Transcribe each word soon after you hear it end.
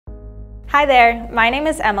Hi there, my name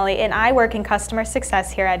is Emily and I work in customer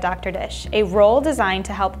success here at Dr. Dish, a role designed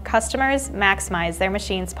to help customers maximize their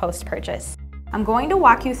machines post-purchase. I'm going to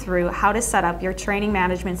walk you through how to set up your training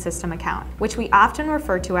management system account, which we often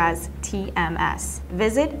refer to as TMS.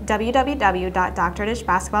 Visit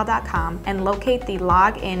www.drdishbasketball.com and locate the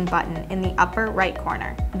Login button in the upper right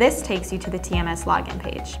corner. This takes you to the TMS login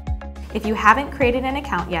page. If you haven't created an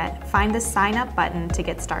account yet, find the Sign Up button to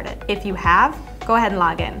get started. If you have, go ahead and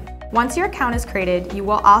log in. Once your account is created, you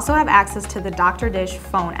will also have access to the Dr. Dish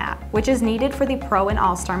phone app, which is needed for the Pro and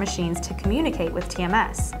All-Star machines to communicate with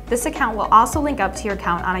TMS. This account will also link up to your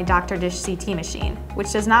account on a Dr. Dish CT machine,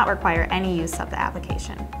 which does not require any use of the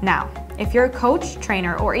application. Now, if you're a coach,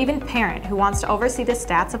 trainer, or even parent who wants to oversee the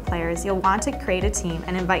stats of players, you'll want to create a team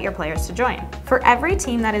and invite your players to join. For every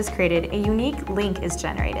team that is created, a unique link is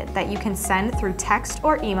generated that you can send through text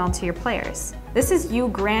or email to your players. This is you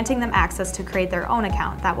granting them access to create their own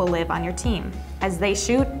account that will live on your team. As they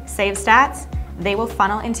shoot, save stats, they will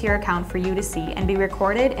funnel into your account for you to see and be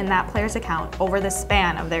recorded in that player's account over the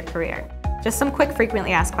span of their career. Just some quick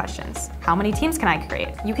frequently asked questions. How many teams can I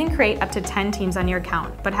create? You can create up to 10 teams on your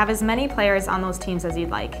account, but have as many players on those teams as you'd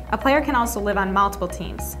like. A player can also live on multiple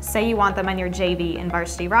teams. Say you want them on your JV and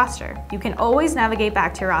varsity roster. You can always navigate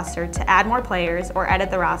back to your roster to add more players or edit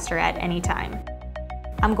the roster at any time.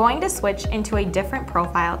 I'm going to switch into a different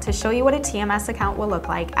profile to show you what a TMS account will look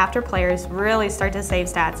like after players really start to save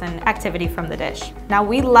stats and activity from the dish. Now,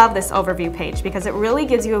 we love this overview page because it really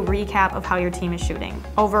gives you a recap of how your team is shooting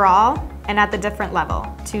overall and at the different level,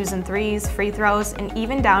 2s and 3s, free throws, and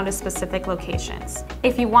even down to specific locations.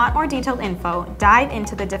 If you want more detailed info, dive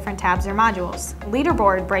into the different tabs or modules.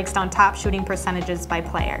 Leaderboard breaks down top shooting percentages by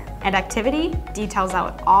player, and activity details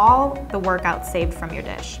out all the workouts saved from your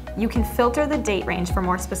dish. You can filter the date range for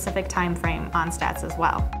more specific time frame on stats as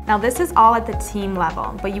well. Now, this is all at the team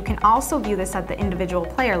level, but you can also view this at the individual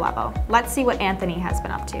player level. Let's see what Anthony has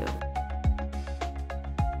been up to.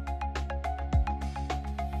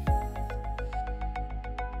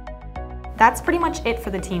 That's pretty much it for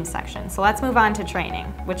the team section, so let's move on to training,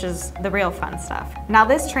 which is the real fun stuff. Now,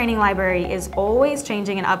 this training library is always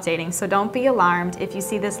changing and updating, so don't be alarmed if you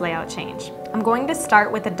see this layout change. I'm going to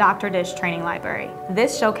start with the Dr. Dish training library.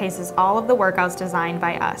 This showcases all of the workouts designed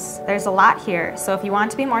by us. There's a lot here, so if you want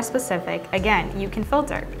to be more specific, again, you can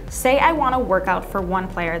filter. Say I want a workout for one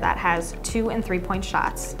player that has 2 and 3-point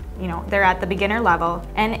shots. You know, they're at the beginner level,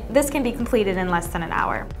 and this can be completed in less than an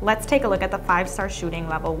hour. Let's take a look at the 5-star shooting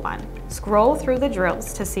level 1. Scroll through the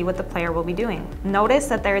drills to see what the player will be doing. Notice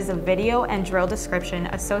that there is a video and drill description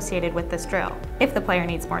associated with this drill, if the player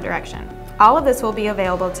needs more direction. All of this will be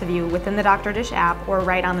available to view within the Dr. Dish app or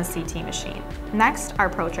right on the CT machine. Next are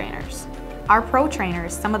pro trainers. Our pro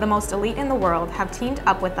trainers, some of the most elite in the world, have teamed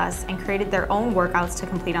up with us and created their own workouts to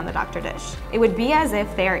complete on the Dr. Dish. It would be as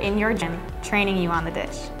if they are in your gym training you on the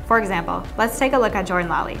dish. For example, let's take a look at Jordan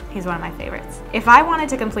Lally. He's one of my favorites. If I wanted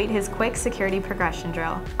to complete his quick security progression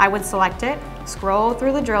drill, I would select it, scroll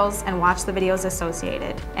through the drills, and watch the videos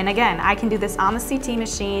associated. And again, I can do this on the CT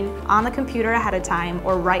machine, on the computer ahead of time,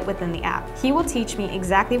 or right within the app. He will teach me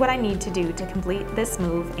exactly what I need to do to complete this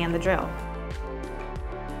move and the drill.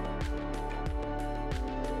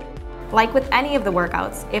 Like with any of the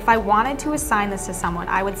workouts, if I wanted to assign this to someone,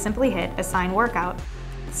 I would simply hit Assign Workout,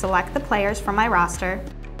 select the players from my roster,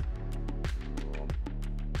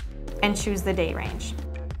 and choose the date range.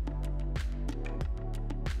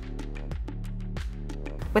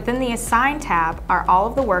 Within the Assign tab are all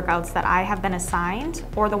of the workouts that I have been assigned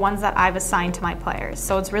or the ones that I've assigned to my players.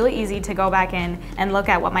 So it's really easy to go back in and look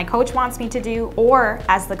at what my coach wants me to do, or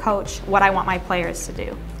as the coach, what I want my players to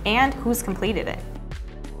do, and who's completed it.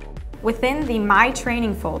 Within the My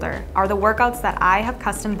Training folder are the workouts that I have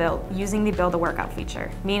custom built using the Build a Workout feature.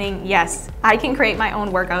 Meaning, yes, I can create my own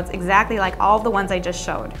workouts exactly like all of the ones I just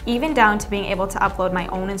showed, even down to being able to upload my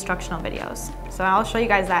own instructional videos. So I'll show you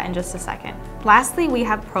guys that in just a second. Lastly, we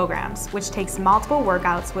have programs, which takes multiple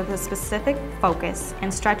workouts with a specific focus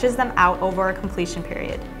and stretches them out over a completion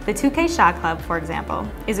period. The 2K Shot Club, for example,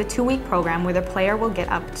 is a 2-week program where the player will get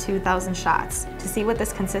up 2,000 shots. To see what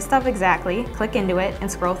this consists of exactly, click into it and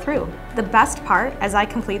scroll through. The best part, as I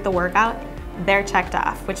complete the workout, they're checked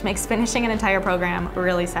off, which makes finishing an entire program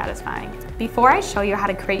really satisfying. Before I show you how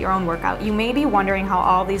to create your own workout, you may be wondering how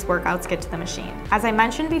all these workouts get to the machine. As I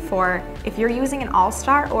mentioned before, if you're using an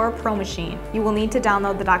All-Star or a Pro machine, you will need to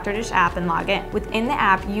download the Dr. Dish app and log in. Within the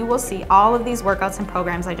app, you will see all of these workouts and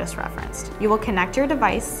programs I just referenced. You will connect your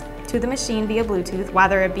device to the machine via Bluetooth,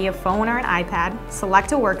 whether it be a phone or an iPad,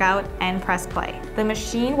 select a workout, and press play. The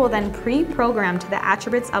machine will then pre-program to the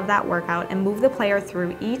attributes of that workout and move the player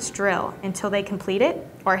through each drill until they complete it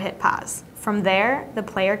or hit pause. From there, the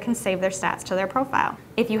player can save their stats to their profile.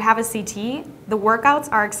 If you have a CT, the workouts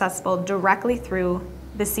are accessible directly through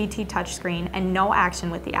the CT touchscreen and no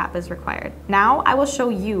action with the app is required. Now I will show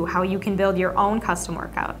you how you can build your own custom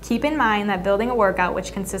workout. Keep in mind that building a workout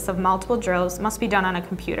which consists of multiple drills must be done on a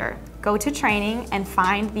computer. Go to training and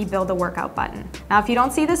find the build a workout button. Now if you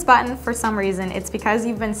don't see this button for some reason, it's because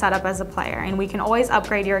you've been set up as a player and we can always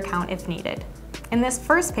upgrade your account if needed. In this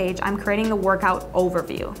first page, I'm creating the workout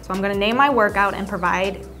overview. So I'm gonna name my workout and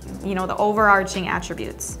provide the overarching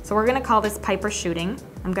attributes. So we're gonna call this Piper Shooting.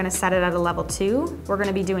 I'm gonna set it at a level 2. We're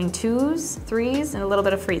gonna be doing 2s, 3s, and a little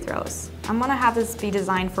bit of free throws. I'm gonna have this be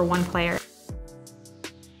designed for one player.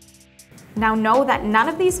 Now know that none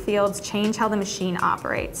of these fields change how the machine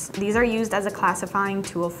operates. These are used as a classifying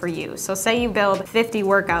tool for you. So say you build 50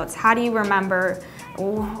 workouts, how do you remember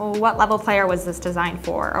what level player was this designed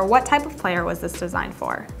for, or what type of player was this designed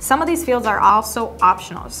for? Some of these fields are also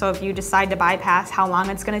optional, so if you decide to bypass how long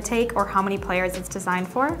it's gonna take or how many players it's designed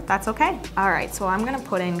for, that's okay. All right, so I'm gonna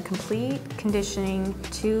put in complete conditioning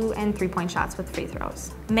 2 and 3-point shots with free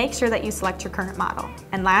throws. Make sure that you select your current model.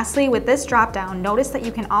 And lastly, with this drop-down, notice that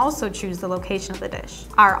you can also choose the location of the dish.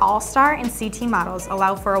 Our All-Star and CT models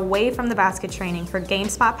allow for away from the basket training for game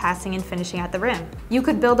spot passing and finishing at the rim. You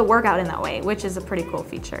could build a workout in that way, which is a pretty cool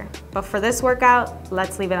feature. But for this workout,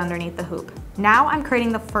 let's leave it underneath the hoop. Now I'm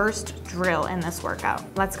creating the first drill in this workout.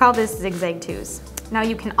 Let's call this Zigzag 2s. Now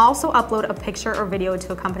you can also upload a picture or video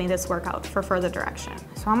to accompany this workout for further direction.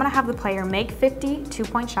 So I'm gonna have the player make 50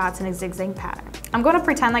 2-point shots in a zigzag pattern. I'm gonna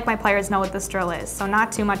pretend like my players know what this drill is, so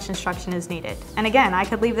not too much instruction is needed. And again, I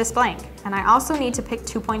could leave this blank. And I also need to pick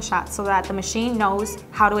 2-point shots so that the machine knows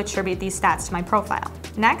how to attribute these stats to my profile.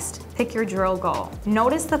 Next, pick your drill goal.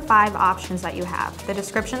 Notice the 5 options that you have. The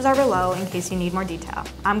descriptions are below in case you need more detail.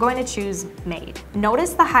 I'm going to choose made.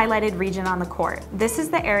 Notice the highlighted region on the court. This is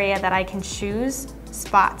the area that I can choose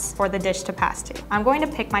spots for the dish to pass to. I'm going to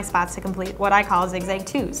pick my spots to complete what I call Zigzag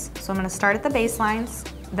 2s. So I'm going to start at the baselines,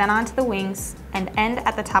 then onto the wings, and end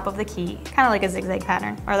at the top of the key, kind of like a zigzag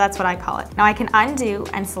pattern, or that's what I call it. Now I can undo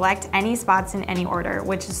and select any spots in any order,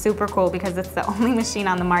 which is super cool because it's the only machine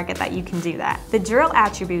on the market that you can do that. The drill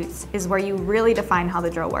attributes is where you really define how the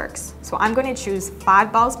drill works. So I'm going to choose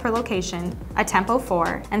 5 balls per location, a tempo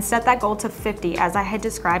 4, and set that goal to 50 as I had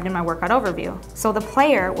described in my workout overview. So the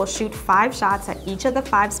player will shoot 5 shots at each of the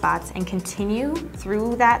 5 spots and continue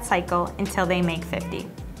through that cycle until they make 50.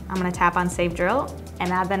 I'm gonna tap on Save Drill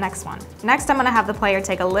and add the next one. Next, I'm gonna have the player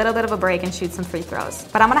take a little bit of a break and shoot some free throws,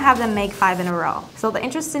 but I'm gonna have them make 5 in a row. So the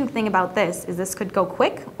interesting thing about this is this could go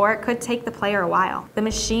quick or it could take the player a while. The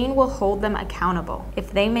machine will hold them accountable.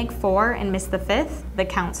 If they make 4 and miss the 5th, the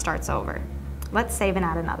count starts over. Let's save and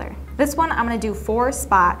add another. This one, I'm gonna do 4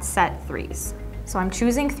 spot set 3s. So I'm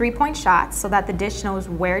choosing 3-point shots so that the dish knows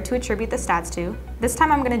where to attribute the stats to. This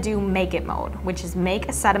time I'm gonna do make it mode, which is make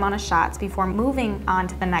a set amount of shots before moving on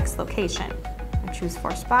to the next location. I choose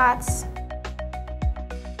 4 spots.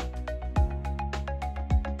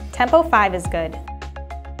 Tempo 5 is good,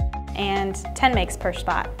 and 10 makes per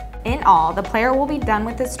spot. In all, the player will be done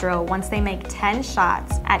with this drill once they make 10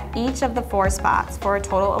 shots at each of the 4 spots for a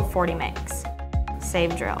total of 40 makes.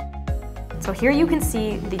 Save drill. So here you can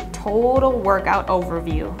see the total workout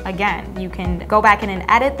overview. Again, you can go back in and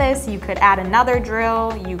edit this. You could add another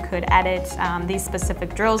drill. You could edit these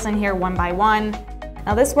specific drills in here one by one.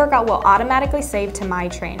 Now this workout will automatically save to My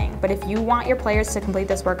Training, but if you want your players to complete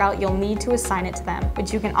this workout, you'll need to assign it to them,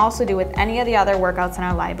 which you can also do with any of the other workouts in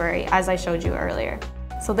our library, as I showed you earlier.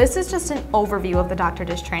 So this is just an overview of the Dr.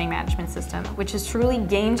 Dish Training Management System, which is truly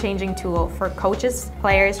game-changing tool for coaches,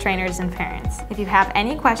 players, trainers, and parents. If you have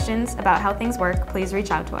any questions about how things work, please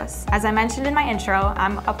reach out to us. As I mentioned in my intro,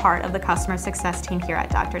 I'm a part of the customer success team here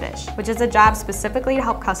at Dr. Dish, which is a job specifically to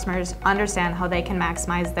help customers understand how they can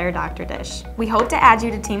maximize their Dr. Dish. We hope to add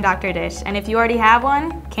you to Team Dr. Dish, and if you already have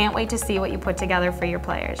one, can't wait to see what you put together for your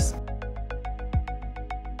players.